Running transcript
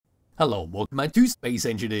Hello and welcome back to Space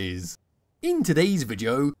Engineers. In today's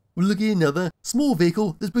video, we're looking at another small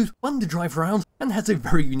vehicle that's both fun to drive around and has a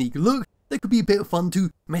very unique look that could be a bit of fun to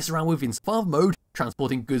mess around with in survival mode,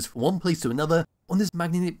 transporting goods from one place to another on this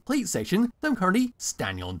magnetic plate section that I'm currently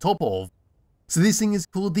standing on top of. So this thing is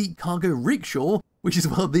called the Cargo Rickshaw, which is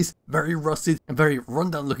this very rusted and very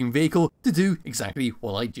rundown looking vehicle to do exactly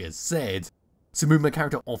what I just said. So move my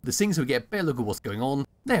character off the thing so we get a better look at what's going on.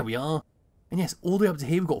 There we are. And yes, all the way up to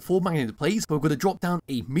here we've got 4 magnetic plates, but we're going to drop down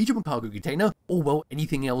a medium cargo container, or well,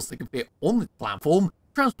 anything else that can fit on the platform,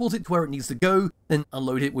 transport it to where it needs to go, then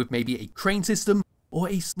unload it with maybe a crane system, or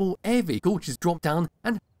a small air vehicle, which is drop down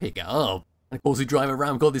and pick it up. And of course we drive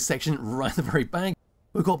around, we've got this section right at the very back.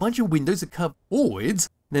 We've got a bunch of windows that curve forwards,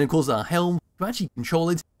 and then of course our helm to actually control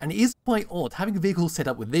it, and it is quite odd having a vehicle set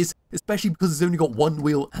up with this, especially because it's only got one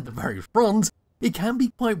wheel at the very front. It can be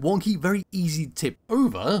quite wonky, very easy to tip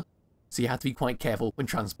over, so you have to be quite careful when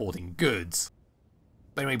transporting goods.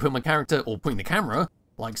 But anyway, putting my character, or putting the camera,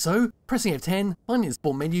 like so, pressing F10, finding the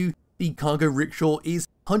spawn menu, the Cargo Rickshaw is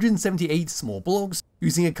 178 small blocks,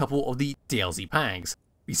 using a couple of the DLC packs.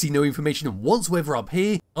 We see no information whatsoever up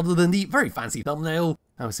here, other than the very fancy thumbnail.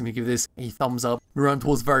 I'm just going to give this a thumbs up, move around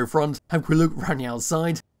towards the very front, have a quick look around the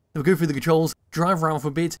outside, then we'll go through the controls, drive around for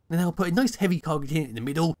a bit, and then I'll put a nice heavy cargo container in the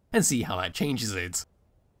middle, and see how that changes it.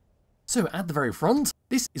 So at the very front,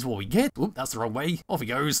 this is what we get. Whoop, that's the wrong way. Off he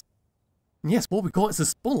goes. And yes, what we got is a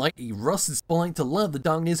spotlight, a rusted spotlight to light up the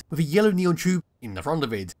darkness with a yellow neon tube in the front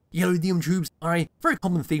of it. Yellow neon tubes are a very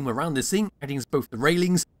common theme around this thing, adding both the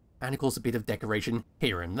railings and of course a bit of decoration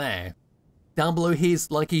here and there. Down below here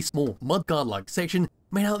is like a small mudguard-like section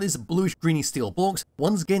made out of this bluish-greeny steel blocks,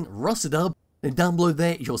 once again rusted up. Then down below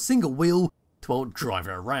there is your single wheel to drive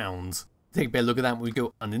it around. Take a better look at that when we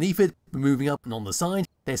go underneath it. We're moving up and on the side,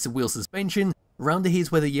 there's the wheel suspension. Around here is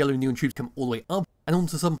where the yellow neon tubes come all the way up and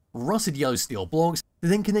onto some rusted yellow steel blocks. They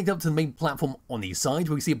then connect up to the main platform on the side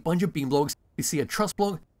where we see a bunch of beam blocks. We see a truss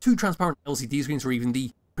block, 2 transparent LCD screens or even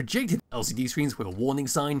the projected LCD screens with a warning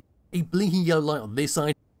sign, a blinking yellow light on this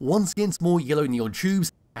side, once again more yellow neon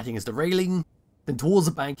tubes acting as the railing. Then towards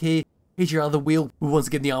the back here, here's your other wheel with once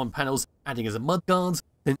again the armor panels acting as a mudguard.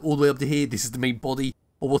 Then all the way up to here, this is the main body,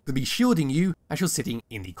 or what's going to be shielding you as you're sitting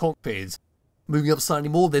in the cockpit. Moving up slightly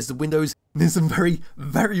more, there's the windows, and there's some very,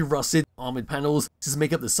 very rusted armoured panels to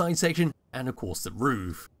make up the side section, and of course the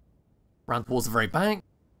roof. Round towards the very back,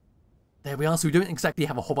 there we are, so we don't exactly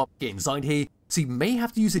have a hop up to get inside here, so you may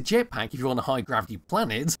have to use a jetpack if you're on a high gravity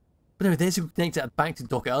planet, but no, there's your connector at the back to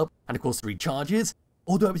dock it up, and of course to recharge it.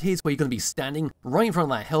 All the way up to here is where you're going to be standing, right in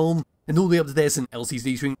front of that helm, and all the way up to there's an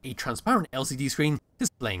LCD screen, a transparent LCD screen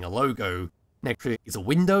displaying a logo. Next to it is a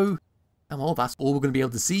window, and well, that's all we're going to be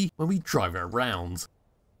able to see when we drive it around.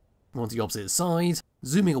 On to the opposite side,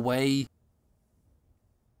 zooming away.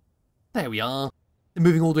 There we are. Then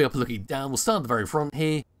moving all the way up and looking down, we'll start at the very front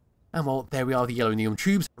here. And well, there we are, the yellow neon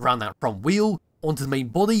tubes around that front wheel. Onto the main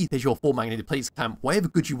body, there's your 4 magnetic plates to clamp whatever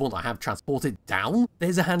goods you want to have transported down.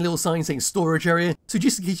 There's a handy little sign saying storage area, so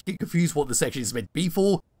just in case you get confused what the section is meant to be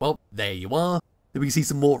for, well, there you are. Then we can see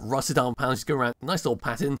some more rusted arm panels go around, nice little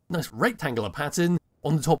pattern, nice rectangular pattern.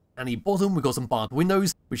 On the top and the bottom, we've got some barred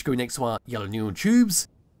windows, which go next to our yellow neon tubes.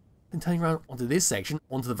 Then turning around onto this section,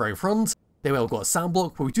 onto the very front, there we've got a sound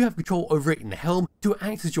block, where we do have control over it in the helm to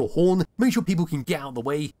act as your horn, make sure people can get out of the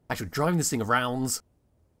way as you're driving this thing around.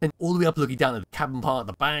 Then all the way up looking down at the cabin part at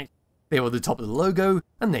the back, there at the top of the logo,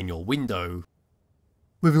 and then your window.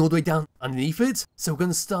 Moving all the way down underneath it, so we're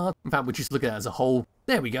going to start, in fact we'll just look at it as a whole,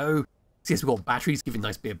 there we go. So yes, we've got batteries giving a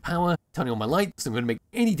nice bit of power, turning on my light, so I'm going to make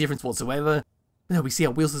any difference whatsoever. And then we see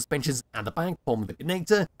our wheel suspensions at the back, bottom of the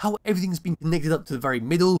connector, how everything's been connected up to the very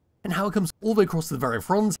middle, and how it comes all the way across to the very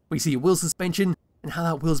front. We see your wheel suspension, and how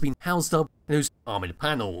that wheel's been housed up in those armoured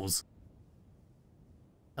panels.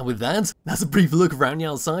 And with that, that's a brief look around the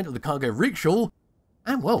outside of the Cargo Rickshaw.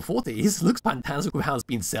 And well, for what it is, looks fantastic with how it's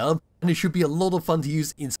been set up, and it should be a lot of fun to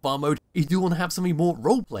use in spa mode if you do want to have something more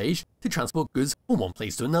roleplay to transport goods from one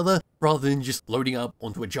place to another, rather than just loading up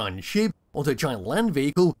onto a giant ship, onto a giant land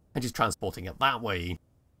vehicle, and just transporting it that way.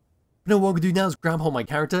 But now what we're going to do now is grab hold of my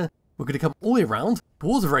character, we're going to come all the way around,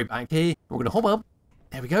 towards the very back here, and we're going to hop up,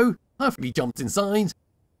 there we go, perfectly jumped inside,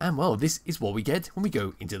 and well, this is what we get when we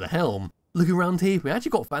go into the helm. Looking around here, we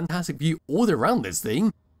actually got a fantastic view all the way around this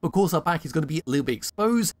thing. Of course, our back is going to be a little bit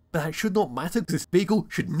exposed, but that should not matter because this vehicle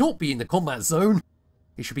should not be in the combat zone.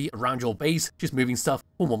 It should be around your base, just moving stuff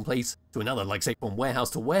from one place to another, like say from warehouse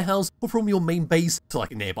to warehouse, or from your main base to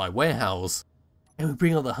like a nearby warehouse. And we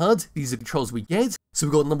bring out the HUD, these are the controls we get. So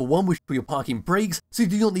we've got number 1, which is for your parking brakes, so you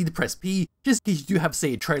do not need to press P, just in case you do have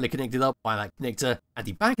say a trailer connected up by that connector at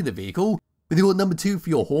the back of the vehicle. Then you've got number 2 for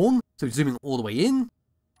your horn, so zooming all the way in.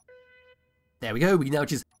 There we go, we can now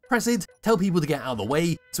just press it, tell people to get out of the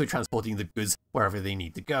way, so we're transporting the goods wherever they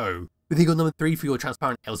need to go. Then you've got number 3 for your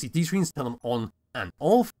transparent LCD screens, turn them on and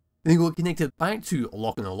off. Then you've got connected back to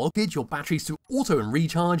lock and unlock it, your batteries to auto and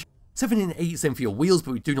recharge, 7 and 8 is then for your wheels,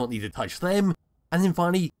 but we do not need to touch them. And then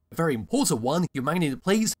finally, a very important one, your magnetic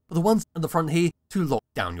plates are the ones at the front here to lock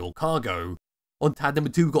down your cargo. On tab number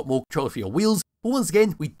 2, we've got more control for your wheels, but once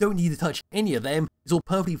again, we don't need to touch any of them. It's all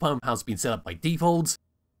perfectly fine with how it's been set up by default.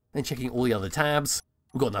 Then checking all the other tabs,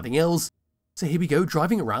 we've got nothing else. So here we go,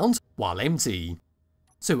 driving around while empty.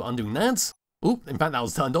 So undoing that. Oh, in fact that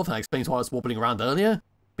was turned off, and that explains why I was wobbling around earlier.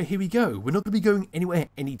 But here we go, we're not going to be going anywhere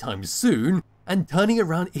anytime soon, and turning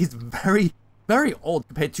around is very, very odd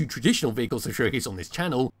compared to traditional vehicles to showcase on this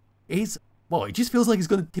channel. Well, it just feels like it's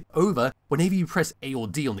going to tip over whenever you press A or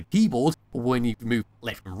D on the keyboard, or when you move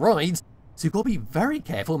left and right. So you've got to be very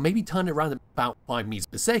careful, maybe turn it around at about 5 meters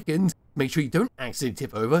per second. Make sure you don't accidentally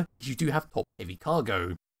tip over, because you do have top heavy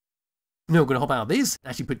cargo. Now we're going to hop out of this, and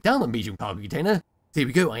actually put down a medium cargo container. So here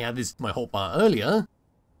we go, I added this to my hotbar earlier.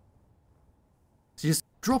 So just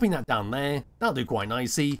dropping that down there, that'll do quite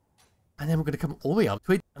nicely. And then we're going to come all the way up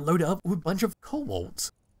to it and load it up with a bunch of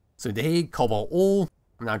cobalt. So into here, cobalt ore.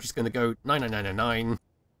 I'm now just going to go 99999.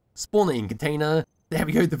 Spawn it in container. There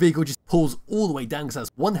we go, the vehicle just pulls all the way down because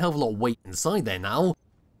that's one hell of a lot of weight inside there now.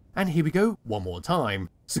 And here we go, one more time.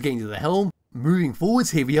 So getting to the helm, moving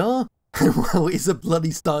forwards, here we are. Well, it's a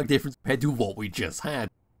bloody stark difference compared to what we just had.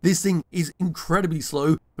 This thing is incredibly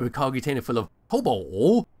slow with a cargo container full of cobalt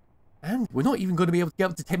ore. And we're not even going to be able to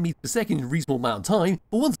get up to 10 meters per second in a reasonable amount of time.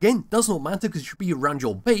 But once again, does not matter because it should be around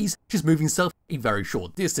your base, just moving stuff a very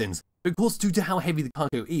short distance. But of course, due to how heavy the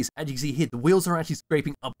cargo is, as you can see here, the wheels are actually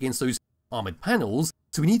scraping up against those armored panels.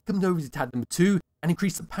 So we need to come over to tab number 2 and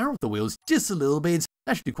increase the power of the wheels just a little bit.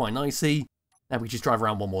 That should do quite nicely. Now we just drive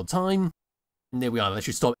around one more time. And there we are, that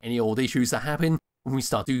should stop any old issues that happen when we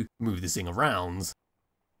start to move this thing around.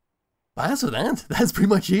 But as for that, that's pretty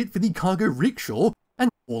much it for the Cargo Rickshaw and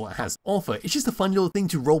all it has to offer. It's just a fun little thing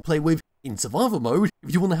to roleplay with in survival mode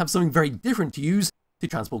if you want to have something very different to use to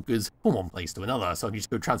transport goods from one place to another. So I can just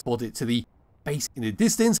go transport it to the base in the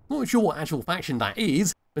distance. Not sure what actual faction that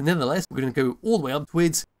is, but nevertheless, we're going to go all the way up to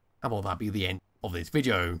it. How about that be the end of this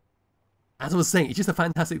video? As I was saying, it's just a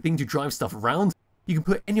fantastic thing to drive stuff around. You can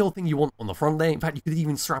put any old thing you want on the front there. In fact, you could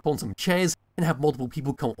even strap on some chairs and have multiple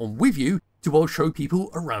people come on with you to show people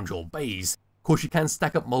around your base. Of course, you can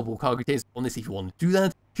stack up multiple cargo containers on this if you want to do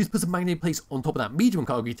that. Just put some magnet plates on top of that medium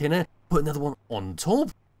cargo container, put another one on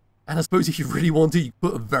top. And I suppose if you really want to, you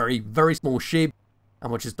can put a very, very small ship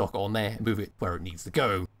and we'll just dock it on there and move it where it needs to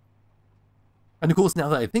go. And of course, now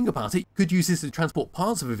that I think about it, you could use this to transport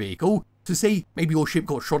parts of a vehicle. So say maybe your ship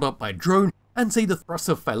got shot up by a drone and say the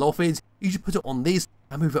thruster fell off it, you just put it on this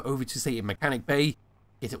and move it over to say a mechanic bay,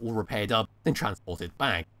 get it all repaired up, then transport it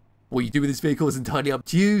back. What you do with this vehicle is entirely up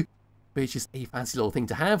to you, but it's just a fancy little thing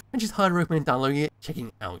to have, and just highly recommend downloading it, checking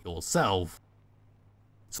it out yourself.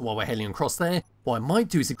 So while we're heading across there, what I might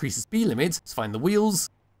do is increase the speed limits, let's find the wheels,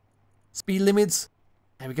 speed limits,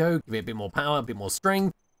 there we go, give it a bit more power, a bit more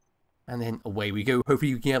strength, and then away we go.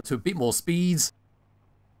 Hopefully we can get up to a bit more speeds.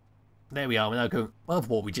 There we are, we're now going above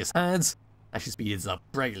what we just had. That should speed it up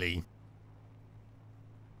greatly.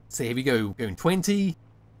 So here we go, going 20.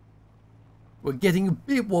 We're getting a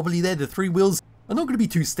bit wobbly there, the 3 wheels are not going to be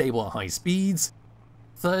too stable at high speeds.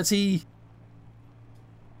 30.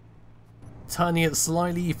 Turning it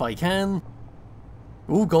slightly if I can.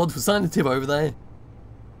 Oh god, we're starting to tip over there.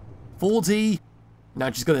 40. Now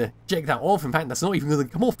just got to check that off. In fact, that's not even going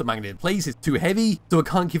to come off the magnet place. It's too heavy, so I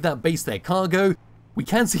can't give that base their cargo. We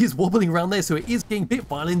can see it's wobbling around there, so it is getting a bit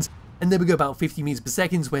violent. And then we go about 50 meters per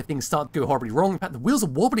second where things start to go horribly wrong. In fact, the wheels are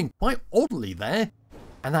wobbling quite oddly there.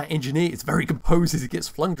 And that engineer is very composed as it gets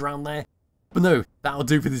flung around there. But no, that'll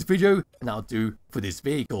do for this video, and that'll do for this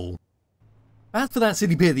vehicle. As for that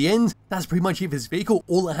silly bit at the end, that's pretty much it for this vehicle.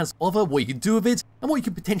 All it has to offer, what you can do with it, and what you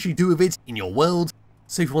can potentially do with it in your world.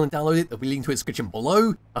 So if you want to download it, there'll be a link to it in the description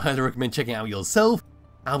below. I highly recommend checking it out yourself.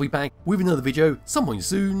 I'll be back with another video sometime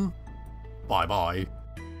soon. Bye bye.